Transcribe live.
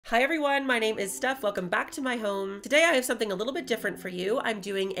Hi everyone, my name is Steph. Welcome back to my home. Today I have something a little bit different for you. I'm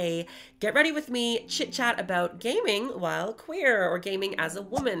doing a get ready with me chit chat about gaming while queer, or gaming as a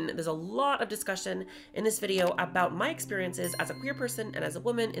woman. There's a lot of discussion in this video about my experiences as a queer person and as a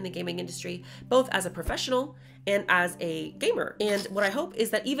woman in the gaming industry, both as a professional and as a gamer. And what I hope is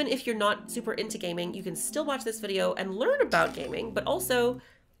that even if you're not super into gaming, you can still watch this video and learn about gaming, but also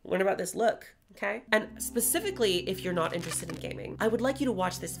learn about this look. Okay? And specifically, if you're not interested in gaming, I would like you to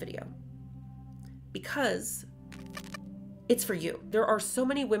watch this video because it's for you. There are so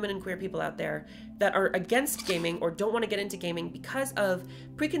many women and queer people out there that are against gaming or don't want to get into gaming because of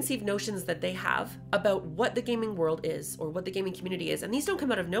preconceived notions that they have about what the gaming world is or what the gaming community is. And these don't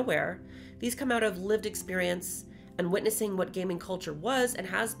come out of nowhere. These come out of lived experience and witnessing what gaming culture was and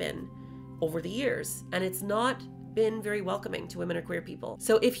has been over the years. And it's not been very welcoming to women or queer people.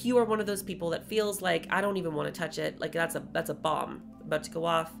 So if you are one of those people that feels like, I don't even want to touch it, like that's a bomb about to go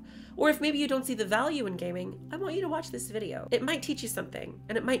off, or if maybe you don't see the value in gaming, I want you to watch this video. It might teach you something,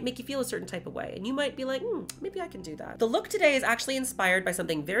 and it might make you feel a certain type of way, and you might be like, maybe I can do that. The look today is actually inspired by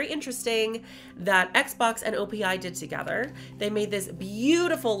something very interesting that Xbox and OPI did together. They made this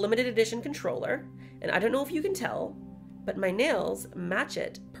beautiful limited edition controller, and I don't know if you can tell, but my nails match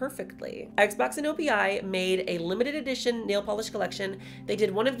it perfectly. Xbox and OPI made a limited edition nail polish collection. They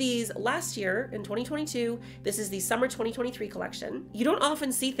did one of these last year in 2022. This is the summer 2023 collection. You don't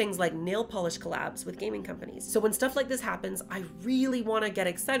often see things like nail polish collabs with gaming companies. So when stuff like this happens, I really want to get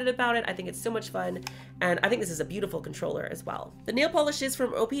excited about it. I think it's so much fun. And I think this is a beautiful controller as well. The nail polishes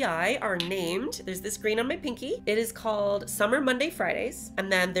from OPI are named, there's this green on my pinky. It is called Summer Monday Fridays.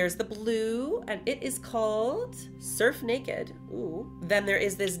 And then there's the blue, and it is called Surf Naked. Ooh. Then there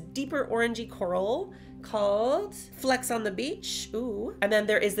is this deeper orangey coral called Flex on the Beach. Ooh. And then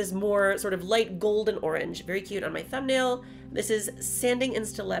there is this more sort of light golden orange, very cute on my thumbnail. This is Sanding in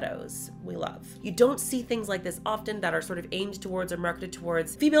Stilettos. We love. You don't see things like this often that are sort of aimed towards or marketed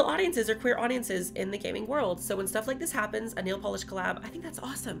towards female audiences or queer audiences in the gaming world. So when stuff like this happens, a nail polish collab, I think that's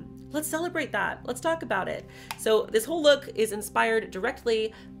awesome. Let's celebrate that. Let's talk about it. So this whole look is inspired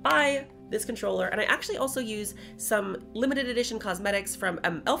directly by this controller, and I actually also use some limited edition cosmetics from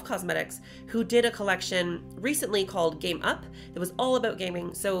Elf Cosmetics, who did a collection recently called Game Up that was all about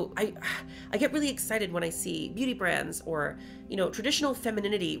gaming. So I get really excited when I see beauty brands or, you know, traditional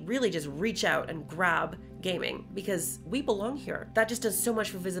femininity really just reach out and grab gaming, because we belong here. That just does so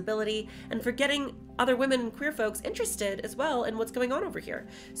much for visibility and for getting other women and queer folks interested as well in what's going on over here.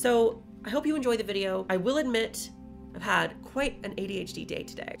 So I hope you enjoy the video. I will admit I've had quite an ADHD day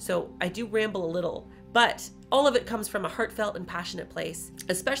today, so I do ramble a little, but all of it comes from a heartfelt and passionate place.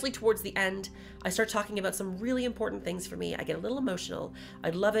 Especially towards the end, I start talking about some really important things for me. I get a little emotional.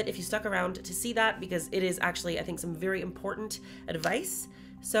 I'd love it if you stuck around to see that, because it is actually, I think, some very important advice.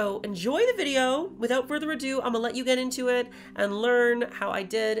 So enjoy the video. Without further ado, I'm gonna let you get into it and learn how I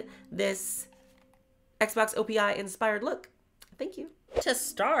did this Xbox OPI inspired look. Thank you. To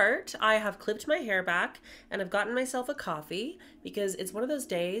start, I have clipped my hair back and I've gotten myself a coffee, because it's one of those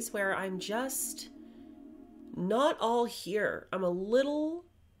days where I'm just not all here. I'm a little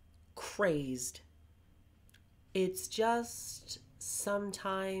crazed. It's just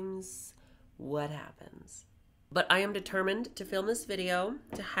sometimes what happens. But I am determined to film this video,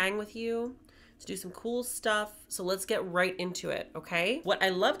 to hang with you, to do some cool stuff. So let's get right into it, okay? What I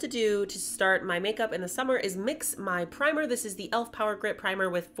love to do to start my makeup in the summer is mix my primer. This is the e.l.f. Power Grip Primer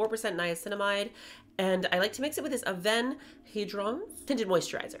with 4% niacinamide. And I like to mix it with this Aven Hydron Tinted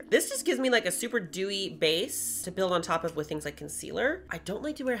Moisturizer. This just gives me like a super dewy base to build on top of with things like concealer. I don't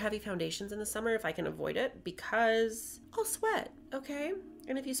like to wear heavy foundations in the summer if I can avoid it, because I'll sweat, okay?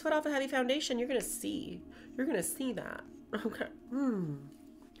 And if you sweat off a heavy foundation, you're gonna see that, okay?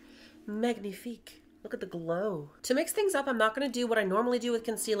 Magnifique. Look at the glow. To mix things up, I'm not going to do what I normally do with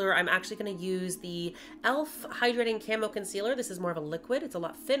concealer. I'm actually going to use the e.l.f. Hydrating Camo Concealer. This is more of a liquid. It's a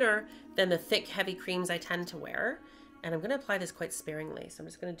lot thinner than the thick, heavy creams I tend to wear. And I'm going to apply this quite sparingly. So I'm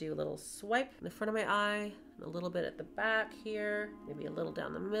just going to do a little swipe in the front of my eye, and a little bit at the back here, maybe a little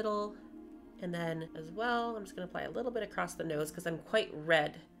down the middle. And then as well, I'm just going to apply a little bit across the nose because I'm quite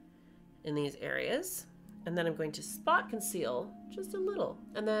red in these areas. And then I'm going to spot conceal just a little.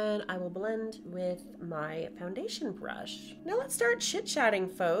 And then I will blend with my foundation brush. Now let's start chit-chatting,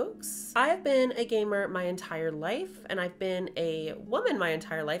 folks. I have been a gamer my entire life, and I've been a woman my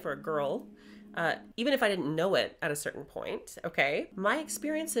entire life, or a girl, even if I didn't know it at a certain point, okay? My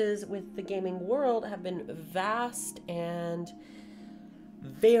experiences with the gaming world have been vast and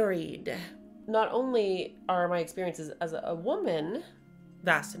varied. Not only are my experiences as a woman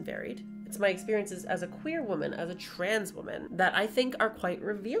vast and varied, It's my experiences as a queer woman, as a trans woman, that I think are quite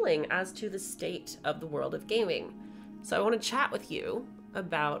revealing as to the state of the world of gaming. So I want to chat with you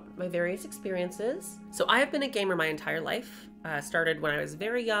about my various experiences. So I have been a gamer my entire life. Started when I was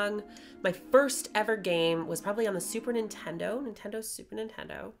very young. My first ever game was probably on the Super Nintendo, Super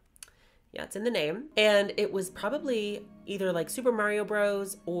Nintendo. Yeah, it's in the name. And it was probably either like Super Mario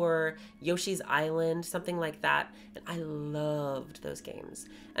Bros. Or Yoshi's Island, something like that. And I loved those games.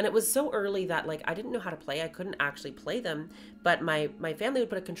 And it was so early that like I didn't know how to play. I couldn't actually play them. But my family would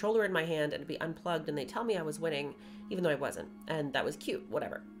put a controller in my hand and it'd be unplugged and they'd tell me I was winning, even though I wasn't. And that was cute,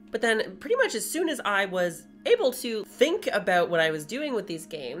 whatever. But then pretty much as soon as I was able to think about what I was doing with these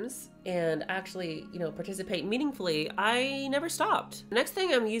games and actually, you know, participate meaningfully, I never stopped. The next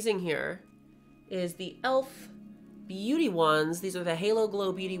thing I'm using here is the e.l.f. Beauty ones. These are the Halo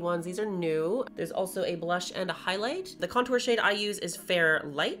Glow Beauty ones. These are new. There's also a blush and a highlight. The contour shade I use is Fair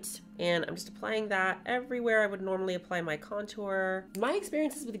Light, and I'm just applying that everywhere I would normally apply my contour. My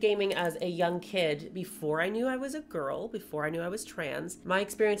experiences with gaming as a young kid, before I knew I was a girl, before I knew I was trans, my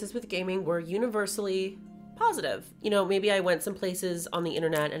experiences with gaming were universally positive. You know, maybe I went some places on the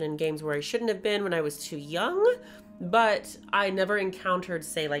internet and in games where I shouldn't have been when I was too young, but I never encountered,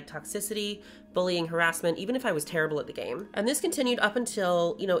 say, like toxicity, bullying, harassment, even if I was terrible at the game. And this continued up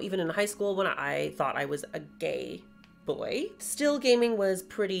until, you know, even in high school when I thought I was a gay boy. Still, gaming was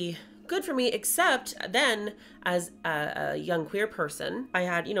pretty good for me, except then as a young queer person, I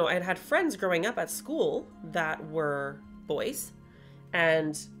had, you know, I had friends growing up at school that were boys.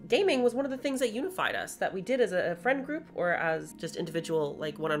 And gaming was one of the things that unified us, that we did as a friend group or as just individual,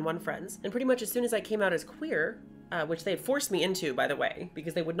 like one-on-one friends. And pretty much as soon as I came out as queer, which they had forced me into, by the way,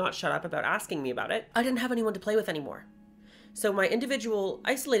 because they would not shut up about asking me about it, I didn't have anyone to play with anymore. So my individual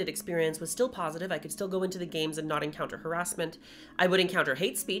isolated experience was still positive. I could still go into the games and not encounter harassment. I would encounter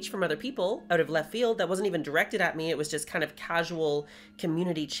hate speech from other people out of left field that wasn't even directed at me. It was just kind of casual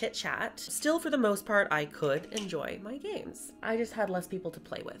community chit chat. Still, for the most part, I could enjoy my games. I just had less people to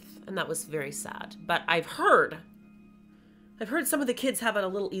play with, and that was very sad. But I've heard some of the kids have it a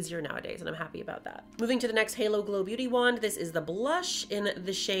little easier nowadays, and I'm happy about that. Moving to the next Halo Glow Beauty wand. This is the blush in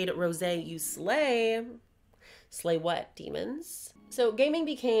the shade Rosé You Slay. Slay what, demons? So gaming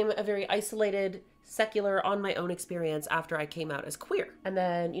became a very isolated, secular, on my own experience after I came out as queer. And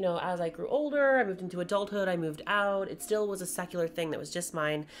then, you know, as I grew older, I moved into adulthood, I moved out. It still was a secular thing that was just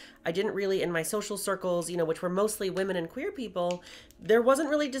mine. I didn't really, in my social circles, you know, which were mostly women and queer people, there wasn't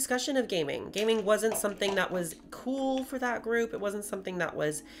really discussion of gaming. Gaming wasn't something that was cool for that group. It wasn't something that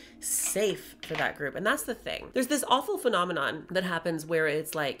was safe for that group. And that's the thing. There's this awful phenomenon that happens where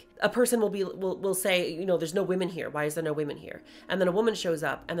it's like a person will say, you know, there's no women here. Why is there no women here? And then a woman shows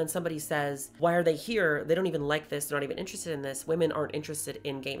up and then somebody says, why are they here? They don't even like this. They're not even interested in this. Women aren't interested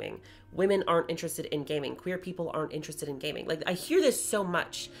in gaming. Women aren't interested in gaming. Queer people aren't interested in gaming. Like, I hear this so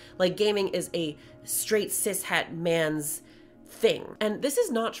much. Like, gaming is a straight cishet man's thing. And this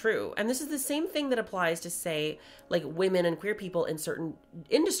is not true. And this is the same thing that applies to, say, like women and queer people in certain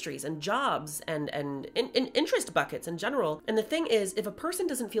industries and jobs and interest buckets in general. And the thing is, if a person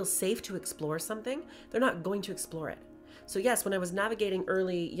doesn't feel safe to explore something, they're not going to explore it. So yes, when I was navigating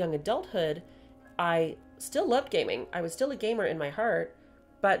early young adulthood, I still loved gaming. I was still a gamer in my heart,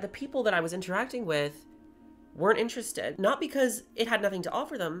 but the people that I was interacting with weren't interested. Not because it had nothing to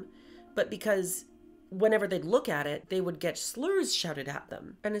offer them, but because whenever they'd look at it, they would get slurs shouted at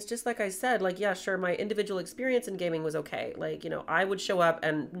them. And it's just like I said, like, yeah, sure, my individual experience in gaming was okay. Like, you know, I would show up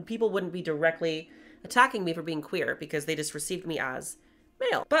and people wouldn't be directly attacking me for being queer because they just received me as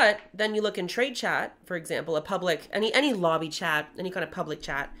male. But then you look in trade chat, for example, a public, any lobby chat, any kind of public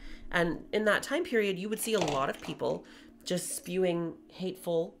chat, and in that time period, you would see a lot of people just spewing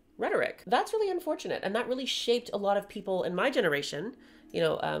hateful rhetoric. That's really unfortunate. And that really shaped a lot of people in my generation. You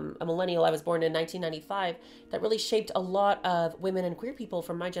know, a millennial, I was born in 1995, that really shaped a lot of women and queer people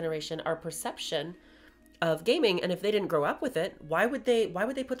from my generation, our perception of gaming. And if they didn't grow up with it, why would they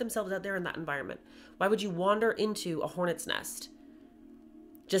put themselves out there in that environment? Why would you wander into a hornet's nest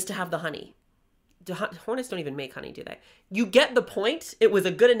just to have the honey? Hornets don't even make honey, do they? You get the point. It was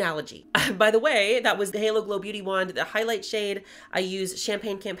a good analogy. By the way, that was the Halo Glow Beauty Wand, the highlight shade. I use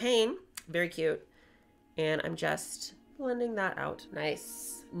Champagne Campaign, very cute. And I'm just blending that out.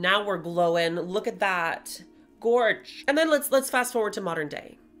 Nice. Now we're glowing. Look at that. Gorge. And then let's fast forward to modern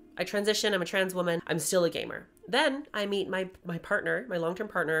day. I transition. I'm a trans woman. I'm still a gamer. Then I meet my partner, my long-term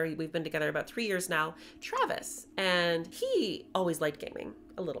partner. We've been together about 3 years now, Travis. And he always liked gaming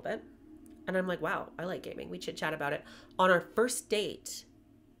a little bit. And I'm like, wow, I like gaming. We chit chat about it. On our first date,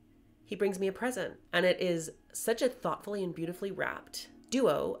 he brings me a present. And it is such a thoughtfully and beautifully wrapped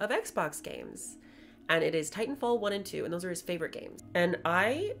duo of Xbox games. And it is Titanfall 1 and 2, and those are his favorite games. And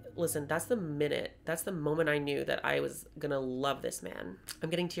listen, that's the moment I knew that I was gonna love this man. I'm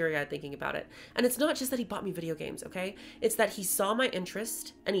getting teary-eyed thinking about it. And it's not just that he bought me video games, okay? It's that he saw my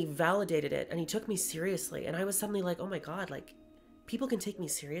interest, and he validated it, and he took me seriously. And I was suddenly like, oh my God, like, people can take me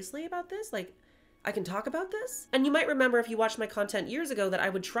seriously about this? Like, I can talk about this? And you might remember if you watched my content years ago that I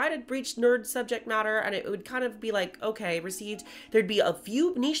would try to breach nerd subject matter and it would kind of be like, okay, received. There'd be a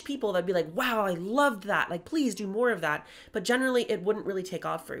few niche people that'd be like, wow, I loved that. Like, please do more of that. But generally it wouldn't really take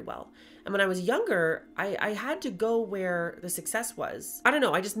off very well. And when I was younger, I had to go where the success was. I don't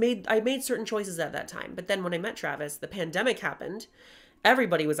know, I made certain choices at that time. But then when I met Travis, the pandemic happened.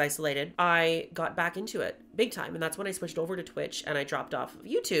 Everybody was isolated. I got back into it big time. And that's when I switched over to Twitch and I dropped off of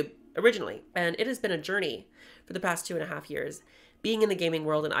YouTube originally. And it has been a journey for the past 2.5 years being in the gaming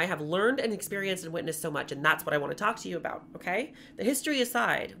world. And I have learned and experienced and witnessed so much. And that's what I want to talk to you about. Okay. The history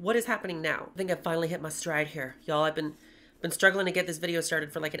aside, what is happening now? I think I've finally hit my stride here. Y'all, I've been struggling to get this video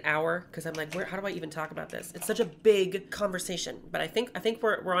started for like an hour because I'm like, how do I even talk about this? It's such a big conversation, but I think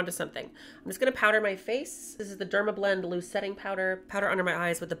we're onto something. I'm just gonna powder my face. This is the Dermablend loose setting powder. Powder under my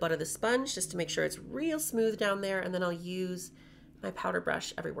eyes with the butt of the sponge just to make sure it's real smooth down there, and then I'll use my powder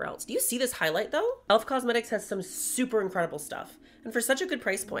brush everywhere else. Do you see this highlight though? Elf Cosmetics has some super incredible stuff, and for such a good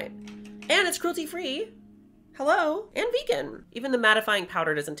price point, and it's cruelty-free. Hello, and vegan. Even the mattifying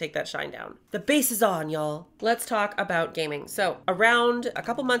powder doesn't take that shine down. The base is on, y'all. Let's talk about gaming. So around a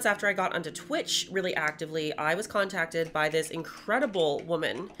couple months after I got onto Twitch really actively, I was contacted by this incredible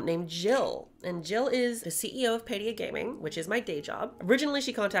woman named Jill. And Jill is the CEO of PAIDIA Gaming, which is my day job. Originally,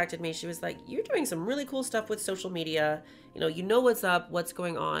 she contacted me. She was like, you're doing some really cool stuff with social media. You know what's up, what's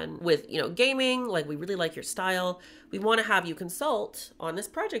going on with, gaming. Like, we really like your style. We want to have you consult on this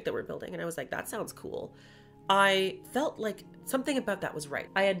project that we're building. And I was like, that sounds cool. I felt like something about that was right.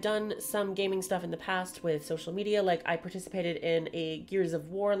 I had done some gaming stuff in the past with social media. Like, I participated in a Gears of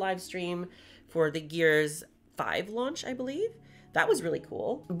War live stream for the Gears 5 launch, I believe. That was really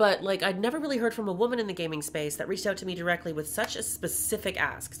cool. But like, I'd never really heard from a woman in the gaming space that reached out to me directly with such a specific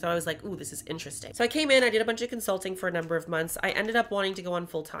ask. So I was like, ooh, this is interesting. So I came in, I did a bunch of consulting for a number of months. I ended up wanting to go on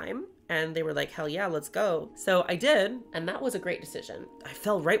full time, and they were like, hell yeah, let's go. So I did, and that was a great decision. I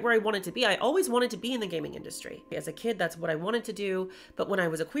fell right where I wanted to be. I always wanted to be in the gaming industry. As a kid, that's what I wanted to do. But when I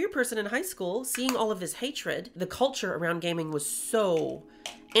was a queer person in high school, seeing all of this hatred, the culture around gaming was so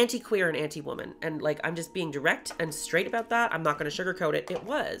anti-queer and anti-woman. And like, I'm just being direct and straight about that. I'm not going to sugarcoat it. It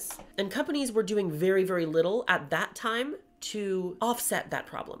was. And companies were doing very, very little at that time to offset that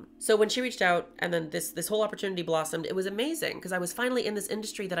problem. So when she reached out and then this whole opportunity blossomed, it was amazing because I was finally in this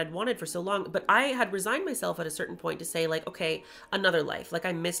industry that I'd wanted for so long. But I had resigned myself at a certain point to say like, okay, another life. Like,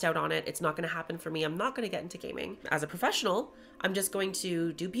 I missed out on it. It's not going to happen for me. I'm not going to get into gaming. As a professional, I'm just going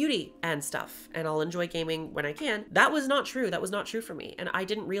to do beauty and stuff, and I'll enjoy gaming when I can. That was not true. That was not true for me. And I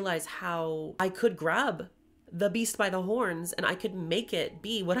didn't realize how I could grab the beast by the horns and I could make it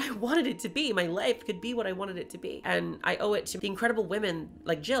be what I wanted it to be. My life could be what I wanted it to be. And I owe it to the incredible women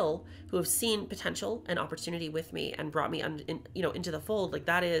like Jill who have seen potential and opportunity with me and brought me into the fold. Like,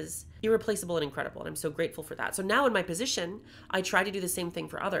 that is irreplaceable and incredible. And I'm so grateful for that. So now in my position, I try to do the same thing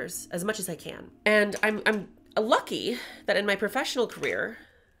for others as much as I can. And I'm lucky that in my professional career,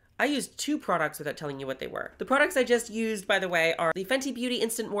 I used 2 products without telling you what they were. The products I just used, by the way, are the Fenty Beauty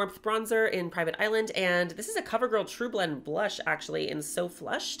Instant Warmth Bronzer in Private Island, and this is a CoverGirl True Blend blush, actually, in So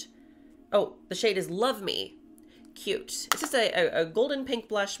Flushed. Oh, the shade is Love Me. Cute. It's just a golden pink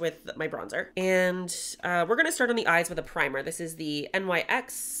blush with my bronzer. And we're gonna start on the eyes with a primer. This is the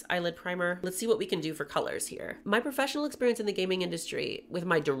NYX eyelid primer. Let's see what we can do for colors here. My professional experience in the gaming industry with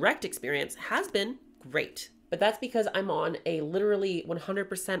my direct experience has been great. But that's because I'm on a literally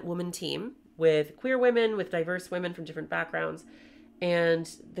 100% woman team with queer women, with diverse women from different backgrounds. And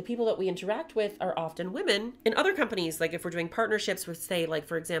the people that we interact with are often women. In other companies, like if we're doing partnerships with, say, like,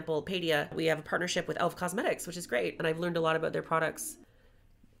 for example, PAIDIA, we have a partnership with Elf Cosmetics, which is great. And I've learned a lot about their products.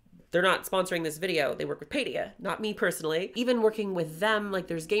 They're not sponsoring this video. They work with PAIDIA, not me personally. Even working with them, like,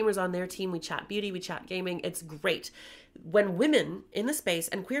 there's gamers on their team. We chat beauty, we chat gaming. It's great. When women in the space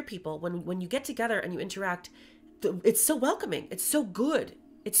and queer people, when you get together and you interact, it's so welcoming. It's so good.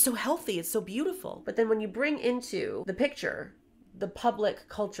 It's so healthy. It's so beautiful. But then when you bring into the picture the public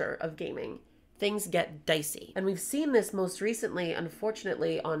culture of gaming, things get dicey. And we've seen this most recently,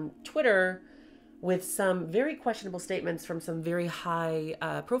 unfortunately, on Twitter, with some very questionable statements from some very high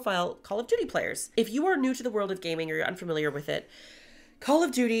profile Call of Duty players. If you are new to the world of gaming or you're unfamiliar with it, Call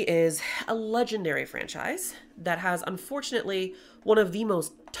of Duty is a legendary franchise that has, unfortunately, one of the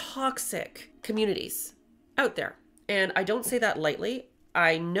most toxic communities out there. And I don't say that lightly.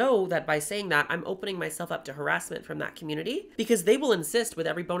 I know that by saying that, I'm opening myself up to harassment from that community, because they will insist with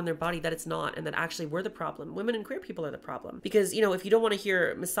every bone in their body that it's not, and that actually we're the problem. Women and queer people are the problem. Because, you know, if you don't want to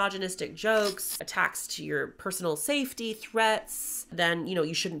hear misogynistic jokes, attacks to your personal safety, threats, then, you know,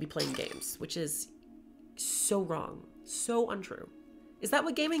 you shouldn't be playing games, which is so wrong, so untrue. Is that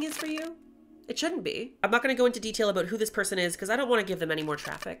what gaming is for you? It shouldn't be. I'm not going to go into detail about who this person is because I don't want to give them any more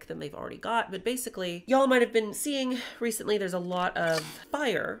traffic than they've already got. But basically, y'all might have been seeing recently there's a lot of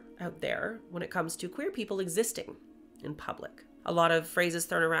fire out there when it comes to queer people existing in public. A lot of phrases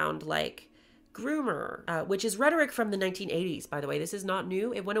thrown around like groomer, which is rhetoric from the 1980s, by the way. This is not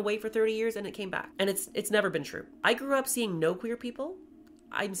new. It went away for 30 years and it came back. And it's never been true. I grew up seeing no queer people.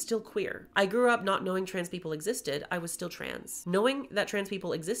 I'm still queer. I grew up not knowing trans people existed. I was still trans. Knowing that trans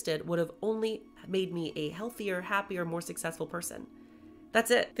people existed would have only made me a healthier, happier, more successful person. That's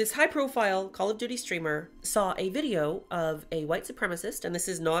it. This high-profile Call of Duty streamer saw a video of a white supremacist, and this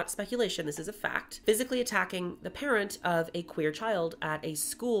is not speculation, this is a fact, physically attacking the parent of a queer child at a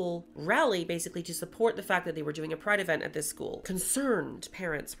school rally, basically to support the fact that they were doing a pride event at this school. Concerned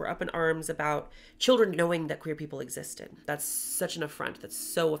parents were up in arms about children knowing that queer people existed. That's such an affront. That's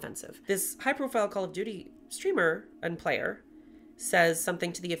so offensive. This high-profile Call of Duty streamer and player says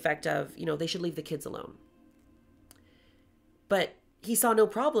something to the effect of, you know, they should leave the kids alone. But he saw no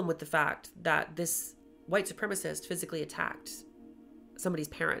problem with the fact that this white supremacist physically attacked somebody's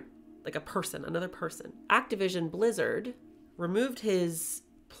parent, like a person, another person. Activision Blizzard removed his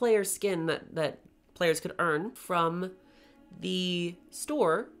player skin that players could earn from the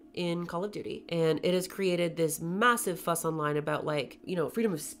store in Call of Duty. And it has created this massive fuss online about, like, you know,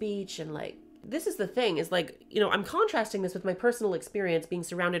 freedom of speech and, like, this is the thing, is like, you know, I'm contrasting this with my personal experience being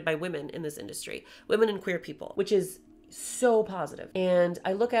surrounded by women in this industry, women and queer people, which is so positive. And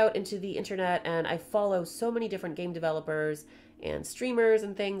I look out into the internet and I follow so many different game developers and streamers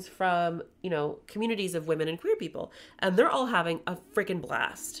and things from, you know, communities of women and queer people. And they're all having a freaking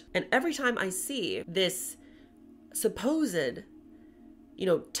blast. And every time I see this supposed, you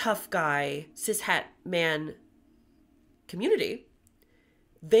know, tough guy, cishet man community,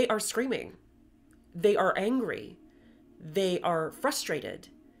 they are screaming. They are angry. They are frustrated.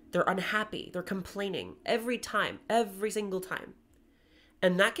 They're unhappy. They're complaining every time, every single time.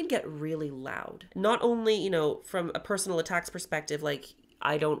 And that can get really loud. Not only, you know, from a personal attacks perspective, like,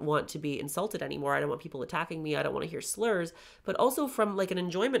 I don't want to be insulted anymore. I don't want people attacking me. I don't want to hear slurs, but also from like an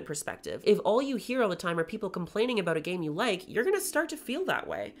enjoyment perspective. If all you hear all the time are people complaining about a game you like, you're going to start to feel that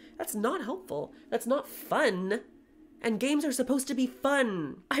way. That's not helpful. That's not fun. And games are supposed to be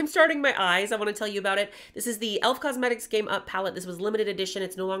fun. I'm starting my eyes. I want to tell you about it. This is the e.l.f. Cosmetics Game Up palette. This was limited edition.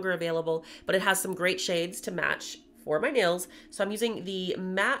 It's no longer available, but it has some great shades to match for my nails. So I'm using the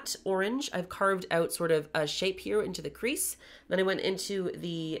matte orange. I've carved out sort of a shape here into the crease. Then I went into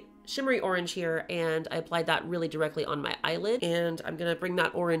the shimmery orange here and I applied that really directly on my eyelid. And I'm gonna bring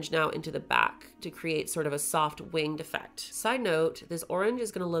that orange now into the back to create sort of a soft winged effect. Side note, this orange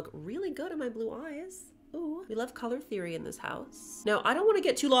is gonna look really good on my blue eyes. Ooh, we love color theory in this house. Now, I don't want to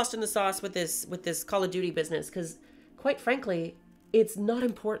get too lost in the sauce with this Call of Duty business, because quite frankly, it's not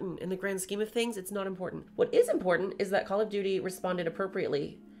important in the grand scheme of things. It's not important. What is important is that Call of Duty responded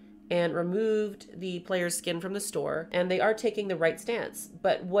appropriately and removed the player's skin from the store, and they are taking the right stance.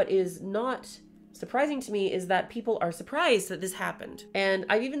 But what is not surprising to me is that people are surprised that this happened. And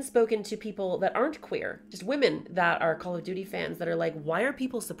I've even spoken to people that aren't queer, just women that are Call of Duty fans that are like, why are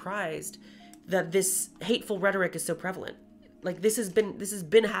people surprised that this hateful rhetoric is so prevalent? Like, this has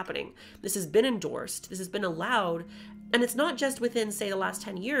been happening. This has been endorsed. This has been allowed. And it's not just within, say, the last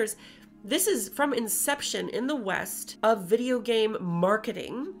 10 years. This is from inception in the West of video game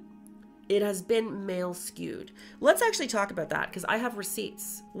marketing. It has been male skewed. Let's actually talk about that, because I have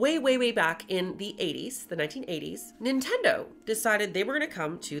receipts. Way, way, way back in the 80s, the 1980s, Nintendo decided they were going to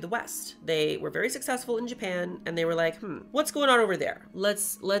come to the West. They were very successful in Japan, and they were like, what's going on over there?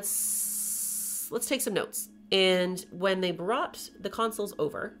 Let's take some notes. And when they brought the consoles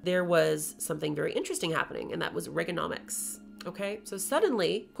over, there was something very interesting happening, and that was Reaganomics. Okay, so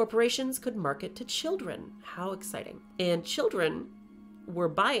suddenly corporations could market to children. How exciting. And children were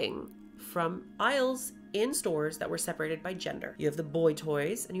buying from aisles in stores that were separated by gender. You have the boy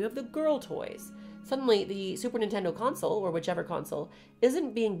toys and you have the girl toys. Suddenly, the Super Nintendo console, or whichever console,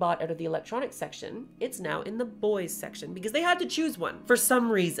 isn't being bought out of the electronics section. It's now in the boys section, because they had to choose one. For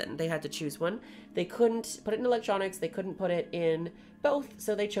some reason, they had to choose one. They couldn't put it in electronics, they couldn't put it in both,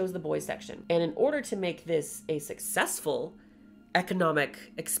 so they chose the boys section. And in order to make this a successful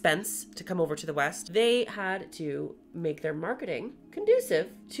economic expense to come over to the West, they had to make their marketing conducive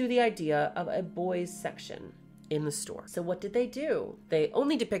to the idea of a boys section. in the store. So what did they do? They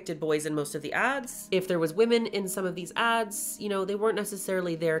only depicted boys in most of the ads. If there was women in some of these ads, you know, they weren't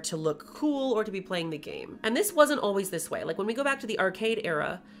necessarily there to look cool or to be playing the game. And this wasn't always this way. Like when we go back to the arcade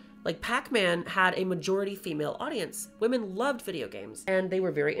era, like Pac-Man had a majority female audience. Women loved video games and they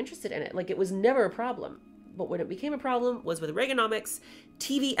were very interested in it. Like it was never a problem. But when it became a problem was with Reaganomics,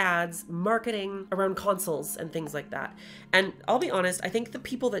 TV ads, marketing around consoles and things like that. And I'll be honest, I think the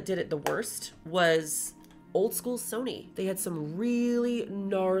people that did it the worst was old school Sony. They had some really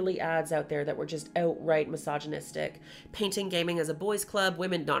gnarly ads out there that were just outright misogynistic. Painting gaming as a boys club,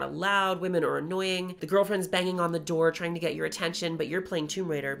 women not allowed, women are annoying, the girlfriend's banging on the door trying to get your attention, but you're playing Tomb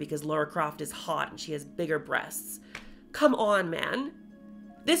Raider because Lara Croft is hot and she has bigger breasts. Come on, man.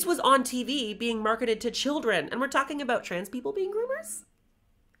 This was on TV being marketed to children, and we're talking about trans people being groomers?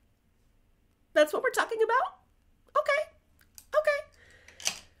 That's what we're talking about?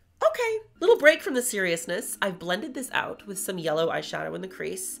 Okay, little break from the seriousness. I've blended this out with some yellow eyeshadow in the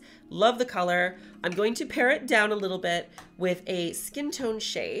crease. Love the color. I'm going to pare it down a little bit with a skin tone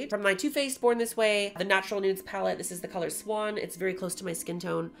shade from my Too Faced Born This Way, the Natural Nudes palette. This is the color Swan. It's very close to my skin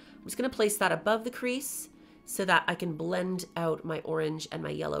tone. I'm just gonna place that above the crease so that I can blend out my orange and my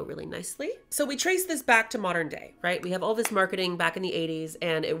yellow really nicely. So we trace this back to modern day, right? We have all this marketing back in the 80s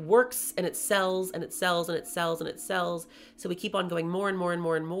and it works and it sells and it sells and it sells and it sells. So we keep on going more and more and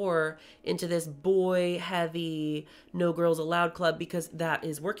more and more into this boy heavy, no girls allowed club because that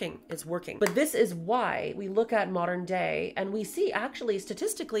is working. It's working. But this is why we look at modern day and we see actually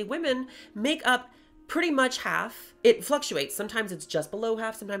statistically women make up pretty much half. It fluctuates. Sometimes it's just below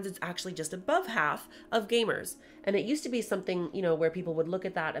half. Sometimes it's actually just above half of gamers. And it used to be something, you know, where people would look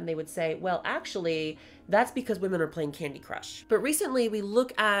at that and they would say, well, actually, that's because women are playing Candy Crush. But recently we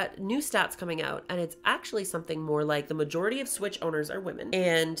look at new stats coming out and it's actually something more like the majority of Switch owners are women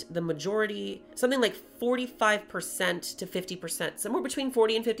and the majority, something like 45% to 50%, somewhere between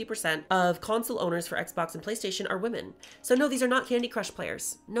 40 and 50% of console owners for Xbox and PlayStation are women. So no, these are not Candy Crush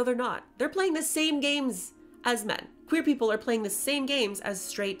players. No, they're not. They're playing the same games as men. Queer people are playing the same games as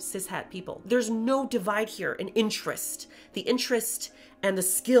straight cishet people. There's no divide here in interest. The interest and the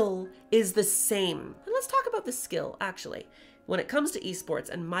skill is the same. And let's talk about the skill, actually. When it comes to esports,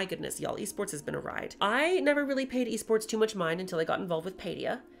 and my goodness, y'all, esports has been a ride. I never really paid esports too much mind until I got involved with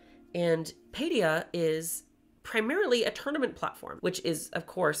PAIDIA. And PAIDIA is primarily a tournament platform, which is, of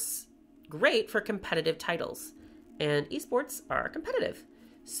course, great for competitive titles. And esports are competitive.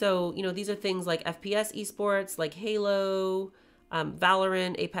 So, you know, these are things like FPS esports, like Halo,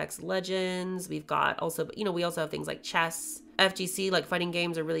 Valorant, Apex Legends. We've got also, you know, we also have things like chess, FGC, like fighting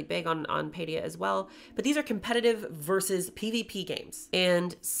games are really big on PAIDIA as well. But these are competitive versus PvP games.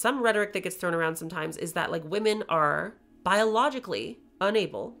 And some rhetoric that gets thrown around sometimes is that like women are biologically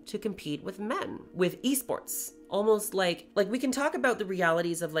unable to compete with men with esports. Almost like we can talk about the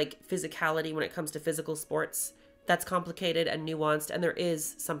realities of like physicality when it comes to physical sports. That's complicated and nuanced, and there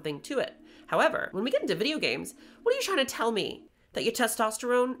is something to it. However, when we get into video games, what are you trying to tell me? That your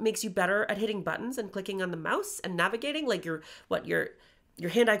testosterone makes you better at hitting buttons and clicking on the mouse and navigating? Like your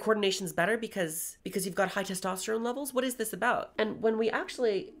hand-eye coordination's better because you've got high testosterone levels? What is this about? And when we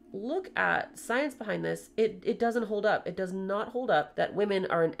actually look at science behind this, it doesn't hold up. It does not hold up that women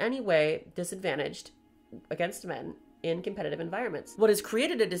are in any way disadvantaged against men in competitive environments. What has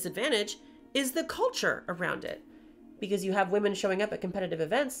created a disadvantage is the culture around it. Because you have women showing up at competitive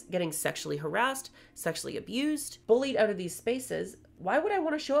events, getting sexually harassed, sexually abused, bullied out of these spaces. Why would I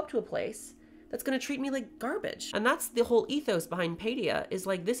want to show up to a place that's going to treat me like garbage? And that's the whole ethos behind PAIDIA, is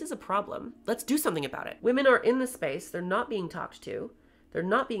like, this is a problem. Let's do something about it. Women are in the space. They're not being talked to. They're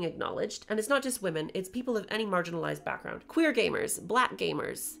not being acknowledged. And it's not just women, it's people of any marginalized background. Queer gamers, black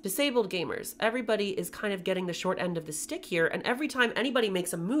gamers, disabled gamers. Everybody is kind of getting the short end of the stick here. And every time anybody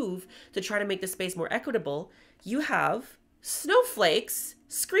makes a move to try to make the space more equitable, you have snowflakes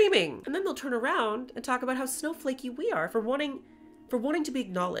screaming. And then they'll turn around and talk about how snowflakey we are for wanting to be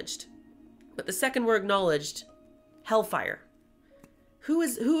acknowledged. But the second we're acknowledged, hellfire. Who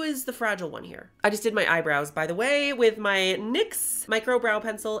is the fragile one here? I just did my eyebrows, by the way, with my NYX micro brow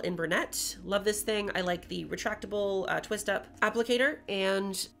pencil in brunette. Love this thing. I like the retractable twist up applicator,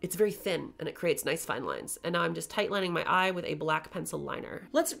 and it's very thin and it creates nice fine lines. And now I'm just tight lining my eye with a black pencil liner.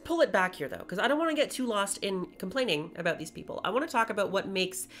 Let's pull it back here though, because I don't want to get too lost in complaining about these people. I want to talk about what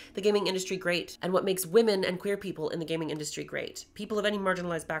makes the gaming industry great and what makes women and queer people in the gaming industry great. People of any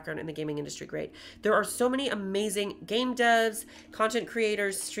marginalized background in the gaming industry great. There are so many amazing game devs, content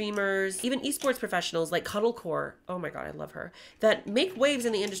creators, streamers, even esports professionals like Cuddlecore, oh my god, I love her, that make waves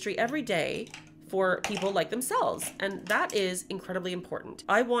in the industry every day for people like themselves. And that is incredibly important.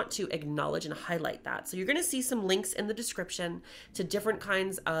 I want to acknowledge and highlight that. So you're going to see some links in the description to different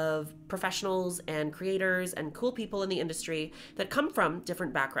kinds of professionals and creators and cool people in the industry that come from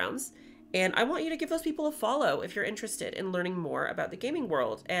different backgrounds. And I want you to give those people a follow if you're interested in learning more about the gaming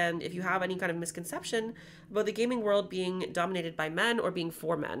world. And if you have any kind of misconception about the gaming world being dominated by men or being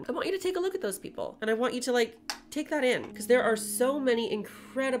for men, I want you to take a look at those people. And I want you to like take that in, because there are so many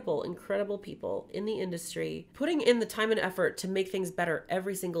incredible, incredible people in the industry putting in the time and effort to make things better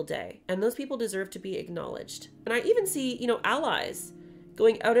every single day. And those people deserve to be acknowledged. And I even see, you know, allies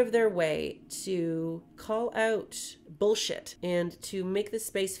going out of their way to call out bullshit and to make this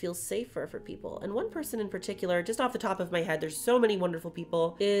space feel safer for people. And one person in particular, just off the top of my head, there's so many wonderful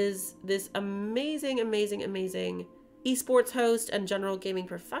people, is this amazing, amazing, amazing esports host and general gaming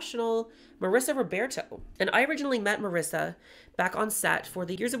professional, Marissa Roberto. And I originally met Marissa back on set for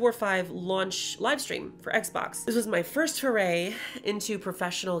the Gears of War 5 launch livestream for Xbox. This was my first foray into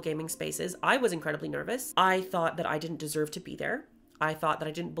professional gaming spaces. I was incredibly nervous. I thought that I didn't deserve to be there. I thought that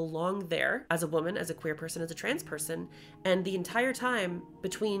I didn't belong there as a woman, as a queer person, as a trans person. And the entire time,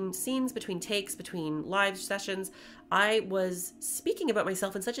 between scenes, between takes, between live sessions, I was speaking about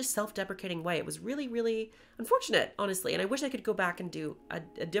myself in such a self-deprecating way. It was really, really unfortunate, honestly. And I wish I could go back and do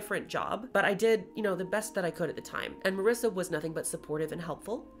a different job. But I did, you know, the best that I could at the time. And Marissa was nothing but supportive and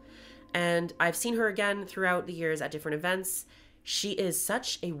helpful. And I've seen her again throughout the years at different events. She is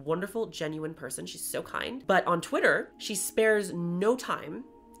such a wonderful, genuine person. She's so kind. But on Twitter, she spares no time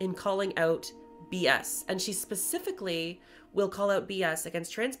in calling out BS. And she specifically will call out BS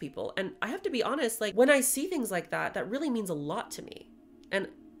against trans people. And I have to be honest, like when I see things like that, that really means a lot to me. And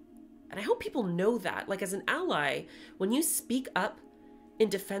I hope people know that. Like as an ally, when you speak up in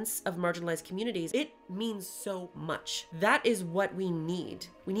defense of marginalized communities, it means so much. That is what we need.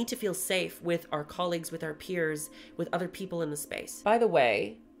 We need to feel safe with our colleagues, with our peers, with other people in the space. By the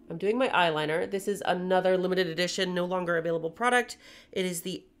way, I'm doing my eyeliner. This is another limited edition, no longer available product. It is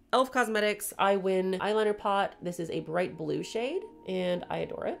the e.l.f. Cosmetics I Win eyeliner pot. This is a bright blue shade and I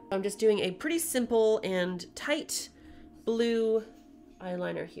adore it. I'm just doing a pretty simple and tight blue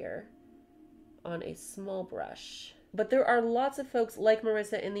eyeliner here on a small brush. But there are lots of folks like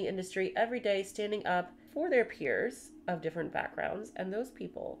Marissa in the industry every day standing up for their peers of different backgrounds, and those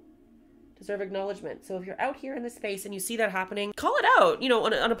people deserve acknowledgement. So if you're out here in this space and you see that happening, call it out, you know,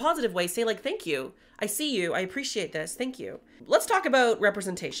 on a positive way. Say like, thank you. I see you. I appreciate this. Thank you. Let's talk about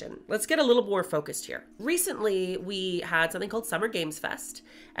representation. Let's get a little more focused here. Recently, we had something called Summer Games Fest,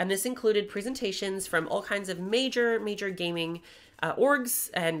 and this included presentations from all kinds of major gaming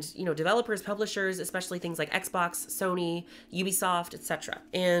orgs and, you know, developers, publishers, especially things like Xbox, Sony, Ubisoft, etc.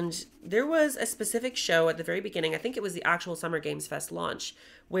 And there was a specific show at the very beginning, I think it was the actual Summer Games Fest launch,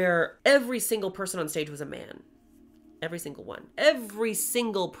 where every single person on stage was a man. Every single one. Every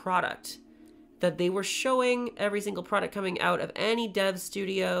single product that they were showing, every single product coming out of any dev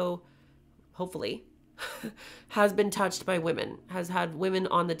studio, hopefully, has been touched by women, has had women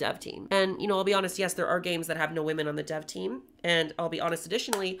on the dev team. And, you know, I'll be honest, yes, there are games that have no women on the dev team. And I'll be honest,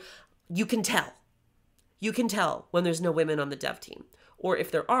 additionally, you can tell. You can tell when there's no women on the dev team, or if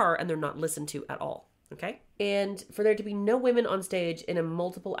there are and they're not listened to at all, okay? And for there to be no women on stage in a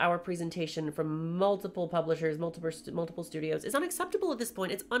multiple-hour presentation from multiple publishers, multiple studios is unacceptable at this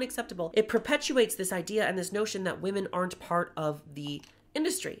point. It's unacceptable. It perpetuates this idea and this notion that women aren't part of the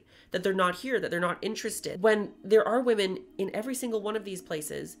industry, that they're not here, that they're not interested, when there are women in every single one of these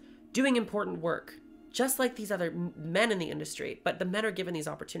places doing important work, just like these other men in the industry, but the men are given these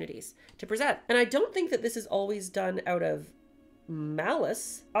opportunities to present. And I don't think that this is always done out of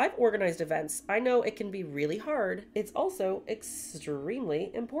malice. I've organized events. I know it can be really hard. It's also extremely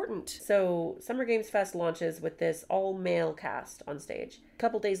important. So Summer Games Fest launches with this all-male cast on stage. A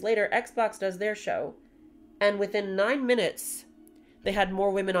couple days later, Xbox does their show, and within 9 minutes, they had more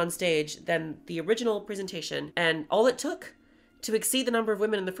women on stage than the original presentation, and all it took to exceed the number of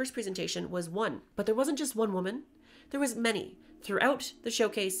women in the first presentation was one. But there wasn't just one woman. There was many. Throughout the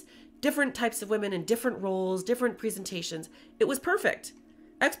showcase, different types of women in different roles, different presentations. It was perfect.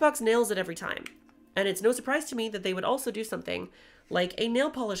 Xbox nails it every time. And it's no surprise to me that they would also do something like a nail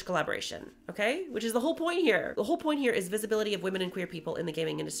polish collaboration, okay? Which is the whole point here. The whole point here is visibility of women and queer people in the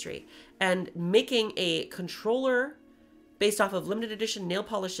gaming industry, and making a controller based off of limited edition nail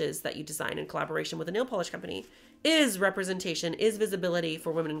polishes that you design in collaboration with a nail polish company is representation, is visibility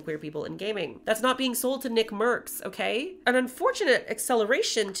for women and queer people in gaming. That's not being sold to Nick Merckx, okay? An unfortunate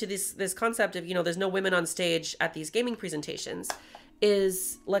acceleration to this concept of, you know, there's no women on stage at these gaming presentations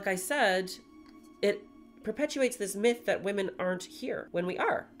is, like I said, it perpetuates this myth that women aren't here when we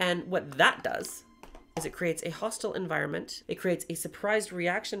are. And what that does is it creates a hostile environment. It creates a surprised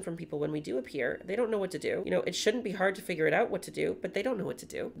reaction from people when we do appear. They don't know what to do. You know, it shouldn't be hard to figure it out what to do, but they don't know what to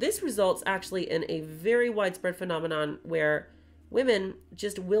do. This results actually in a very widespread phenomenon where women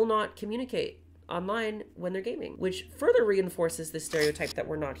just will not communicate online when they're gaming, which further reinforces the stereotype that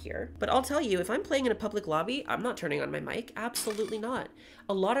we're not here. But I'll tell you, if I'm playing in a public lobby, I'm not turning on my mic. Absolutely not.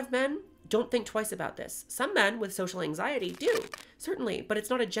 A lot of men don't think twice about this. Some men with social anxiety do, certainly, but it's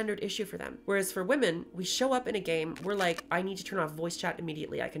not a gendered issue for them. Whereas for women, we show up in a game, we're like, I need to turn off voice chat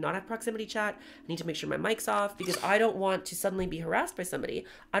immediately. I cannot have proximity chat. I need to make sure my mic's off because I don't want to suddenly be harassed by somebody.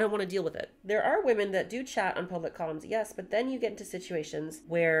 I don't want to deal with it. There are women that do chat on public comms, yes, but then you get into situations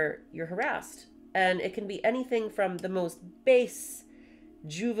where you're harassed. And it can be anything from the most base,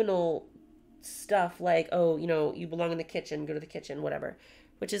 juvenile stuff like, oh, you know, you belong in the kitchen, go to the kitchen, whatever.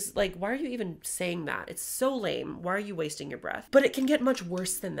 Which is like, why are you even saying that? It's so lame. Why are you wasting your breath? But it can get much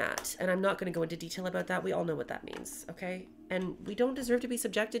worse than that. And I'm not going to go into detail about that. We all know what that means, okay? And we don't deserve to be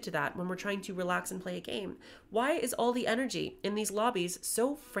subjected to that when we're trying to relax and play a game. Why is all the energy in these lobbies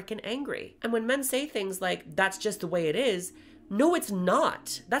so freaking angry? And when men say things like, that's just the way it is, no, it's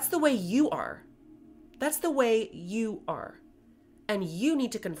not. That's the way you are. That's the way you are. And you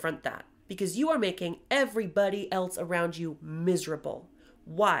need to confront that because you are making everybody else around you miserable.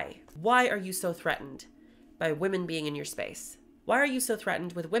 Why? Why are you so threatened by women being in your space? Why are you so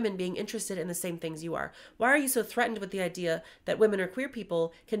threatened with women being interested in the same things you are? Why are you so threatened with the idea that women or queer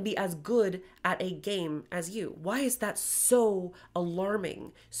people can be as good at a game as you? Why is that so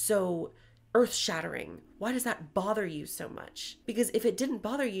alarming, so earth-shattering? Why does that bother you so much? Because if it didn't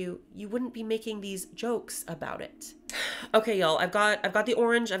bother you, you wouldn't be making these jokes about it. Okay, y'all, I've got the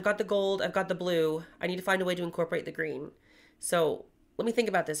orange, I've got the gold, I've got the blue. I need to find a way to incorporate the green. So let me think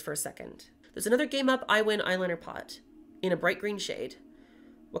about this for a second. There's another Game Up I Win eyeliner pot in a bright green shade.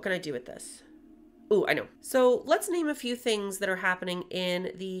 What can I do with this? Ooh, I know. So let's name a few things that are happening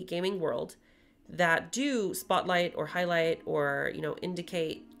in the gaming world that do spotlight or highlight or, you know,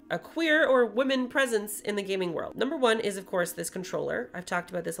 indicate a queer or women presence in the gaming world. Number one is, of course, this controller. I've talked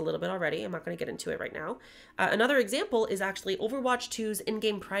about this a little bit already. I'm not going to get into it right now. Another example is actually Overwatch 2's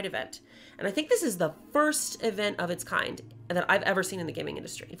in-game Pride event. And I think this is the first event of its kind that I've ever seen in the gaming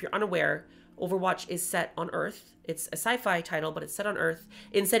industry. If you're unaware, Overwatch is set on Earth. It's a sci-fi title, but it's set on Earth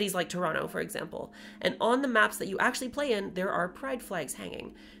in cities like Toronto, for example. And on the maps that you actually play in, there are pride flags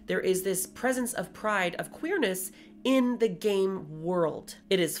hanging. There is this presence of pride, of queerness in the game world.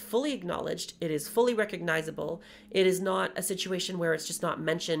 It is fully acknowledged. It is fully recognizable. It is not a situation where it's just not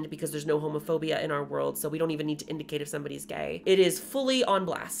mentioned because there's no homophobia in our world, so we don't even need to indicate if somebody's gay. It is fully on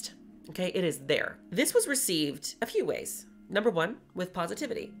blast. Okay, it is there. This was received a few ways. Number one, with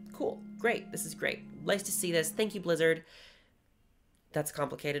positivity. Cool, great, this is great. Nice to see this. Thank you, Blizzard. That's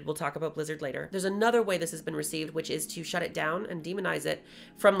complicated. We'll talk about Blizzard later. There's another way this has been received, which is to shut it down and demonize it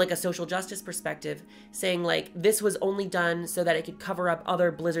from like a social justice perspective, saying like this was only done so that it could cover up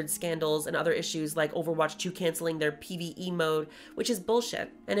other Blizzard scandals and other issues like Overwatch 2 canceling their PvE mode, which is bullshit.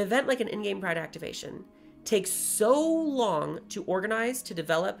 An event like an in-game Pride activation takes so long to organize, to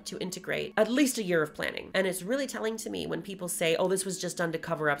develop, to integrate, at least a year of planning. And it's really telling to me when people say, oh, this was just done to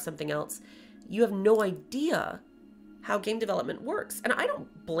cover up something else. You have no idea how game development works. And I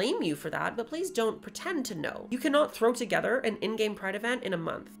don't blame you for that, but please don't pretend to know. You cannot throw together an in-game Pride event in a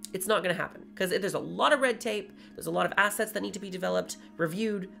month. It's not gonna happen because there's a lot of red tape, there's a lot of assets that need to be developed,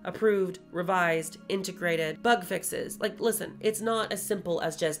 reviewed, approved, revised, integrated, bug fixes. Like, listen, it's not as simple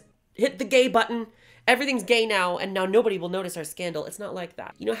as just hit the gay button, everything's gay now, and now nobody will notice our scandal. It's not like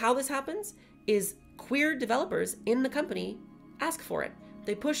that. You know how this happens? Is queer developers in the company ask for it.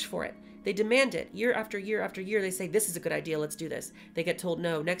 They push for it. They demand it year after year after year. They say, this is a good idea, let's do this. They get told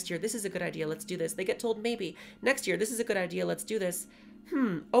no. Next year, this is a good idea, let's do this. They get told maybe. Next year, this is a good idea, let's do this.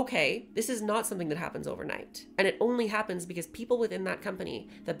 Okay, this is not something that happens overnight. And it only happens because people within that company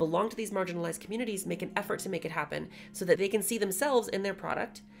that belong to these marginalized communities make an effort to make it happen so that they can see themselves in their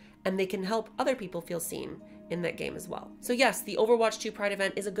product and they can help other people feel seen in that game as well. So yes, the Overwatch 2 Pride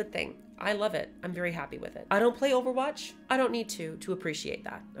event is a good thing. I love it. I'm very happy with it. I don't play Overwatch. I don't need to appreciate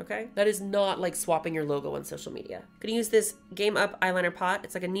that, okay? That is not like swapping your logo on social media. I'm gonna use this Game Up eyeliner pot.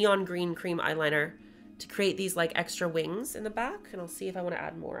 It's like a neon green cream eyeliner to create these like extra wings in the back, and I'll see if I want to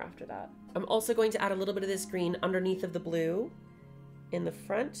add more after that. I'm also going to add a little bit of this green underneath of the blue in the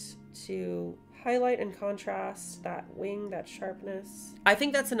front to highlight and contrast that wing, that sharpness. I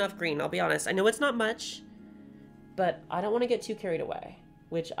think that's enough green, I'll be honest. I know it's not much, but I don't want to get too carried away,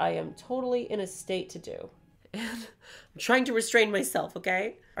 which I am totally in a state to do. And I'm trying to restrain myself,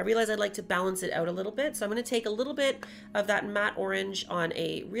 okay? I realize I'd like to balance it out a little bit. So I'm gonna take a little bit of that matte orange on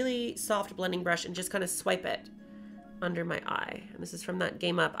a really soft blending brush and just kind of swipe it under my eye. And this is from that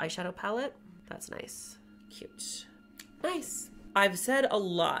Game Up eyeshadow palette. That's nice. Cute. Nice. I've said a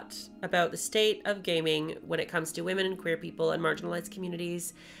lot about the state of gaming when it comes to women and queer people and marginalized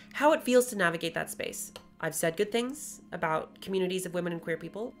communities, how it feels to navigate that space. I've said good things about communities of women and queer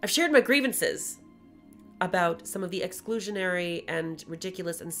people. I've shared my grievances about some of the exclusionary and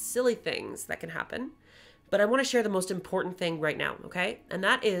ridiculous and silly things that can happen. But I want to share the most important thing right now, okay? And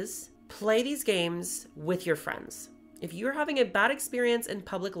that is play these games with your friends. If you're having a bad experience in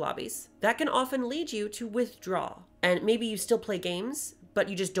public lobbies, that can often lead you to withdraw. And maybe you still play games, but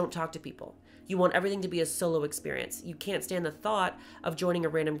you just don't talk to people. You want everything to be a solo experience. You can't stand the thought of joining a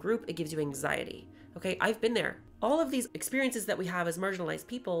random group. It gives you anxiety. Okay, I've been there. All of these experiences that we have as marginalized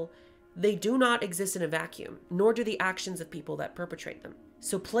people, they do not exist in a vacuum, nor do the actions of people that perpetrate them.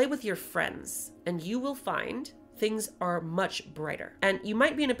 So play with your friends and you will find things are much brighter. And you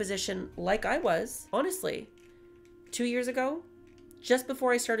might be in a position like I was, honestly, 2 years ago, just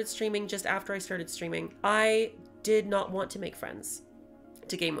before I started streaming, just after I started streaming, I did not want to make friends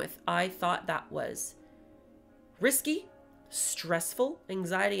to game with. I thought that was risky, stressful,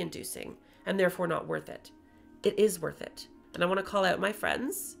 anxiety-inducing, and therefore not worth it. It is worth it. And I want to call out my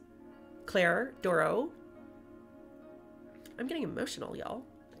friends, Claire, Doro. I'm getting emotional, y'all.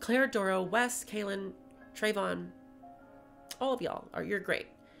 Claire, Doro, Wes, Kaylin, Trayvon, all of y'all you're great.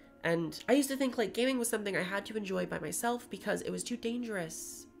 And I used to think like gaming was something I had to enjoy by myself because it was too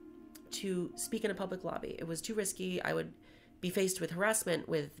dangerous to speak in a public lobby. It was too risky. I would be faced with harassment,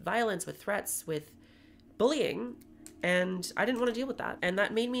 with violence, with threats, with bullying, and I didn't want to deal with that. And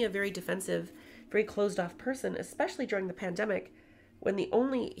that made me a very defensive, very closed off person, especially during the pandemic when the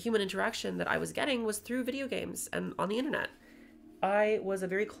only human interaction that I was getting was through video games and on the internet. I was a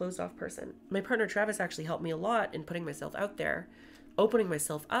very closed off person. My partner Travis actually helped me a lot in putting myself out there, opening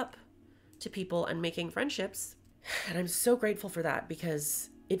myself up to people and making friendships. And I'm so grateful for that because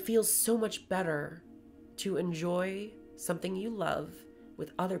it feels so much better to enjoy something you love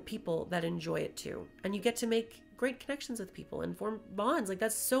with other people that enjoy it too. And you get to make great connections with people and form bonds. Like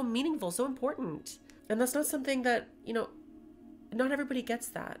that's so meaningful, so important. And that's not something that, you know, not everybody gets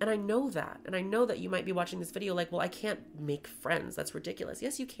that. And I know that. And I know that you might be watching this video like, well, I can't make friends. That's ridiculous.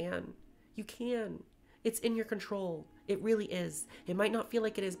 Yes, you can. You can. It's in your control. It really is. It might not feel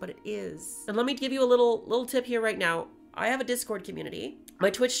like it is, but it is. And let me give you a little tip here right now. I have a Discord community. My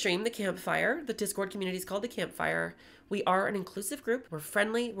Twitch stream, The Campfire, the Discord community is called The Campfire. We are an inclusive group. We're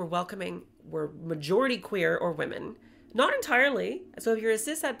friendly, we're welcoming, we're majority queer or women. Not entirely. So if you're a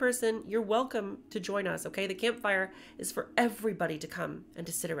cishet person, you're welcome to join us, okay? The Campfire is for everybody to come and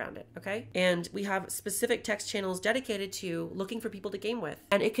to sit around it, okay? And we have specific text channels dedicated to looking for people to game with.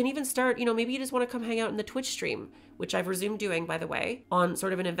 And it can even start, you know, maybe you just want to come hang out in the Twitch stream, which I've resumed doing, by the way, on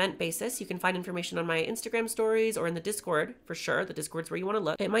sort of an event basis. You can find information on my Instagram stories or in the Discord, for sure. The Discord's where you want to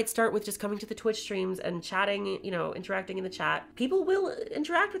look. It might start with just coming to the Twitch streams and chatting, you know, interacting in the chat. People will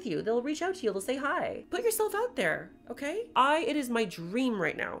interact with you. They'll reach out to you. They'll say hi. Put yourself out there, okay? It is my dream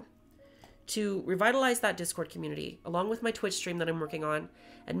right now to revitalize that Discord community along with my Twitch stream that I'm working on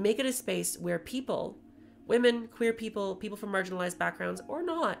and make it a space where people, women, queer people, people from marginalized backgrounds or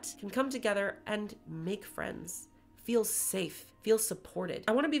not, can come together and make friends, feel safe, feel supported.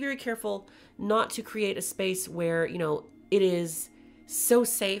 I want to be very careful not to create a space where, you know, it is so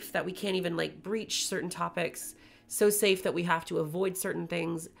safe that we can't even like breach certain topics, so safe that we have to avoid certain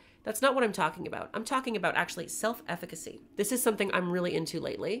things. That's not what I'm talking about. I'm talking about actually self-efficacy. This is something I'm really into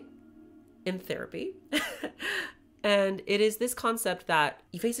lately in therapy. And it is this concept that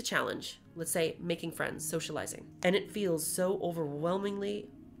you face a challenge, let's say making friends, socializing, and it feels so overwhelmingly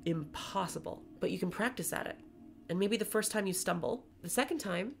impossible, but you can practice at it. And maybe the first time you stumble, the second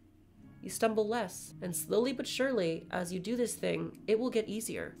time you stumble less. And slowly but surely, as you do this thing, it will get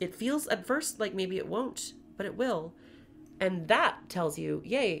easier. It feels at first like maybe it won't, but it will. And that tells you,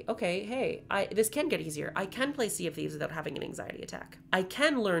 yay, okay, hey, this can get easier. I can play Sea of Thieves without having an anxiety attack. I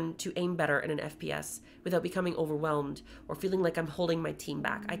can learn to aim better in an FPS without becoming overwhelmed or feeling like I'm holding my team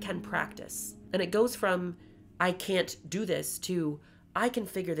back. I can practice. And it goes from, I can't do this to, I can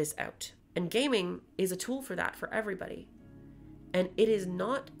figure this out. And gaming is a tool for that for everybody. And it is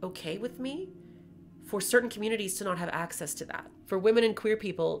not okay with me for certain communities to not have access to that. For women and queer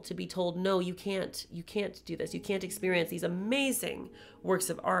people to be told, no, you can't do this. You can't experience these amazing works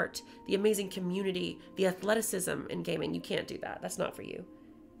of art, the amazing community, the athleticism in gaming. You can't do that. That's not for you.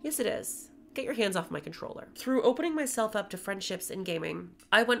 Yes, it is. Get your hands off my controller. Through opening myself up to friendships in gaming,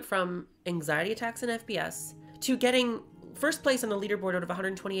 I went from anxiety attacks in FPS to getting first place on the leaderboard out of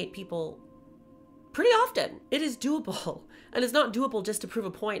 128 people pretty often. It is doable. And it's not doable just to prove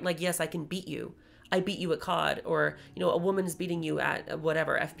a point like, yes, I can beat you. I beat you at COD, or, you know, a woman's beating you at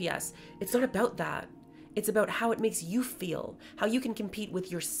whatever, FPS. It's not about that. It's about how it makes you feel, how you can compete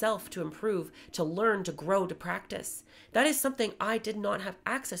with yourself to improve, to learn, to grow, to practice. That is something I did not have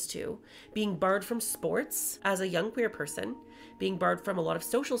access to. Being barred from sports as a young queer person, being barred from a lot of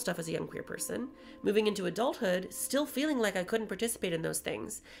social stuff as a young queer person, moving into adulthood, still feeling like I couldn't participate in those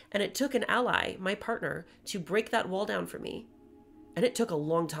things. And it took an ally, my partner, to break that wall down for me. And it took a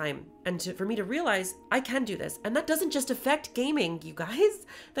long time. And for me to realize I can do this. And that doesn't just affect gaming, you guys.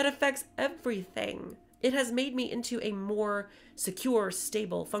 That affects everything. It has made me into a more secure,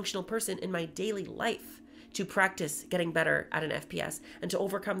 stable, functional person in my daily life to practice getting better at an FPS and to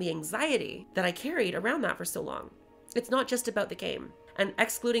overcome the anxiety that I carried around that for so long. It's not just about the game. And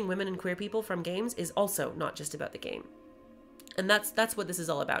excluding women and queer people from games is also not just about the game. And that's what this is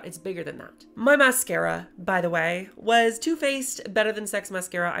all about. It's bigger than that. My mascara, by the way, was Too Faced Better Than Sex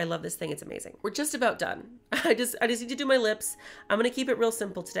mascara. I love this thing. It's amazing. We're just about done. I just need to do my lips. I'm going to keep it real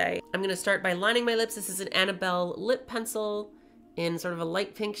simple today. I'm going to start by lining my lips. This is an Annabelle lip pencil in sort of a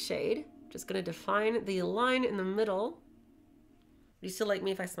light pink shade. Just going to define the line in the middle. Would you still like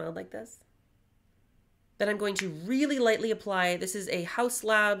me if I smiled like this? Then I'm going to really lightly apply. This is a House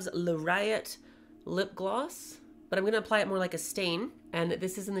Labs Le Riot lip gloss, but I'm going to apply it more like a stain. And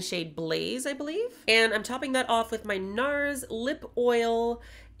this is in the shade Blaze, I believe. And I'm topping that off with my NARS lip oil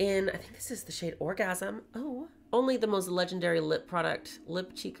in, I think this is the shade Orgasm. Oh, only the most legendary lip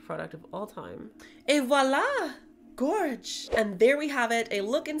cheek product of all time. Et voila! Gorge. And there we have it, a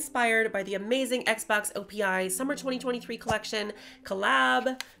look inspired by the amazing Xbox OPI Summer 2023 collection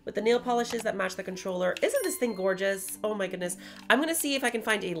collab with the nail polishes that match the controller. Isn't this thing gorgeous? Oh my goodness. I'm gonna see if I can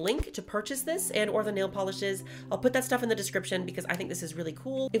find a link to purchase this and or the nail polishes. I'll put that stuff in the description because I think this is really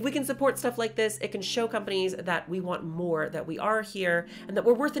cool. If we can support stuff like this, it can show companies that we want more, that we are here, and that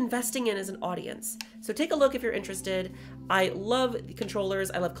we're worth investing in as an audience. So take a look if you're interested. I love the controllers.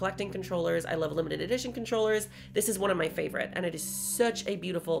 I love collecting controllers. I love limited edition controllers. This is one of my favorite, and it is such a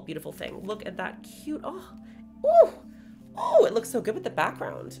beautiful, beautiful thing. Look at that cute, oh, it looks so good with the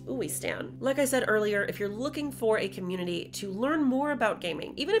background. Ooh, we stan. Like I said earlier, if you're looking for a community to learn more about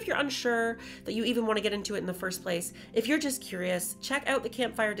gaming, even if you're unsure that you even want to get into it in the first place, if you're just curious, check out the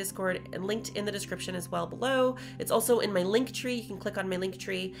Campfire Discord and linked in the description as well below. It's also in my link tree. You can click on my link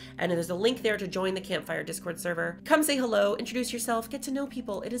tree and there's a link there to join the Campfire Discord server. Come say hello, introduce yourself, get to know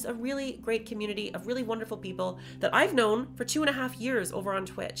people. It is a really great community of really wonderful people that I've known for 2.5 years over on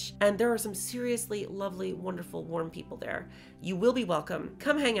Twitch. And there are some seriously lovely, wonderful, warm people there. You will be welcome.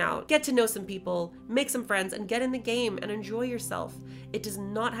 Come hang out, get to know some people, make some friends, and get in the game and enjoy yourself. It does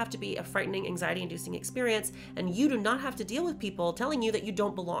not have to be a frightening, anxiety-inducing experience, and you do not have to deal with people telling you that you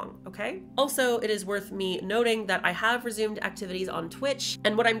don't belong, okay? Also, it is worth me noting that I have resumed activities on Twitch,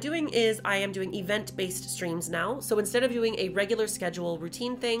 and what I'm doing is I am doing event-based streams now. So instead of doing a regular schedule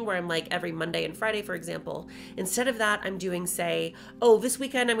routine thing where I'm like every Monday and Friday, for example, instead of that, I'm doing, say, oh, this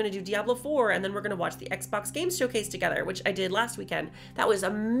weekend I'm gonna do Diablo 4, and then we're gonna watch the Xbox Games Showcase together, which I did last weekend. That was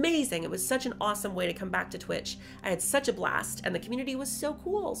amazing. It was such an awesome way to come back to Twitch. I had such a blast, and the community was so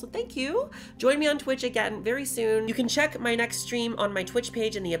cool. So thank you. Join me on Twitch again very soon. You can check my next stream on my Twitch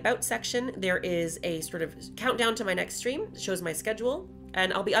page in the About section. There is a sort of countdown to my next stream. It shows my schedule.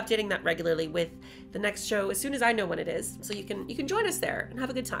 And I'll be updating that regularly with the next show as soon as I know when it is. So you can join us there and have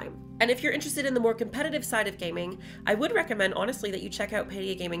a good time. And if you're interested in the more competitive side of gaming, I would recommend honestly that you check out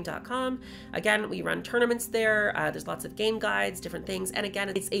PAIDIAgaming.com. Again, we run tournaments there. There's lots of game guides, different things. And again,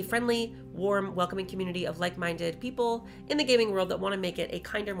 it's a friendly, warm, welcoming community of like-minded people in the gaming world that want to make it a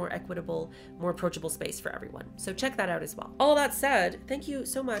kinder, more equitable, more approachable space for everyone. So check that out as well. All that said, thank you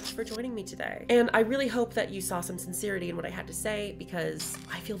so much for joining me today. And I really hope that you saw some sincerity in what I had to say, because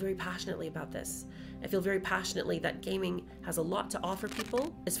I feel very passionately about this. I feel very passionately that gaming has a lot to offer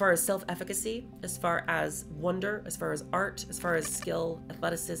people as far as self-efficacy, as far as wonder, as far as art, as far as skill,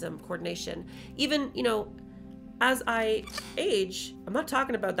 athleticism, coordination. Even, you know, as I age, I'm not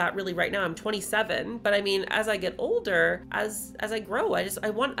talking about that really right now. I'm 27, but I mean, as I get older, as I grow, I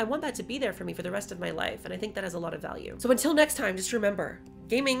want that to be there for me for the rest of my life. And I think that has a lot of value. So until next time, just remember,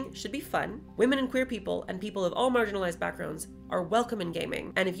 gaming should be fun. Women and queer people and people of all marginalized backgrounds are welcome in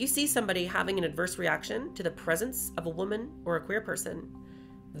gaming. And if you see somebody having an adverse reaction to the presence of a woman or a queer person,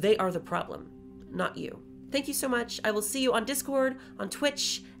 they are the problem, not you. Thank you so much. I will see you on Discord, on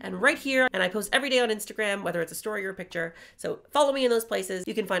Twitch, and right here. And I post every day on Instagram, whether it's a story or a picture. So follow me in those places.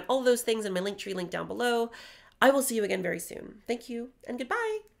 You can find all of those things in my link tree link down below. I will see you again very soon. Thank you and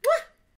goodbye.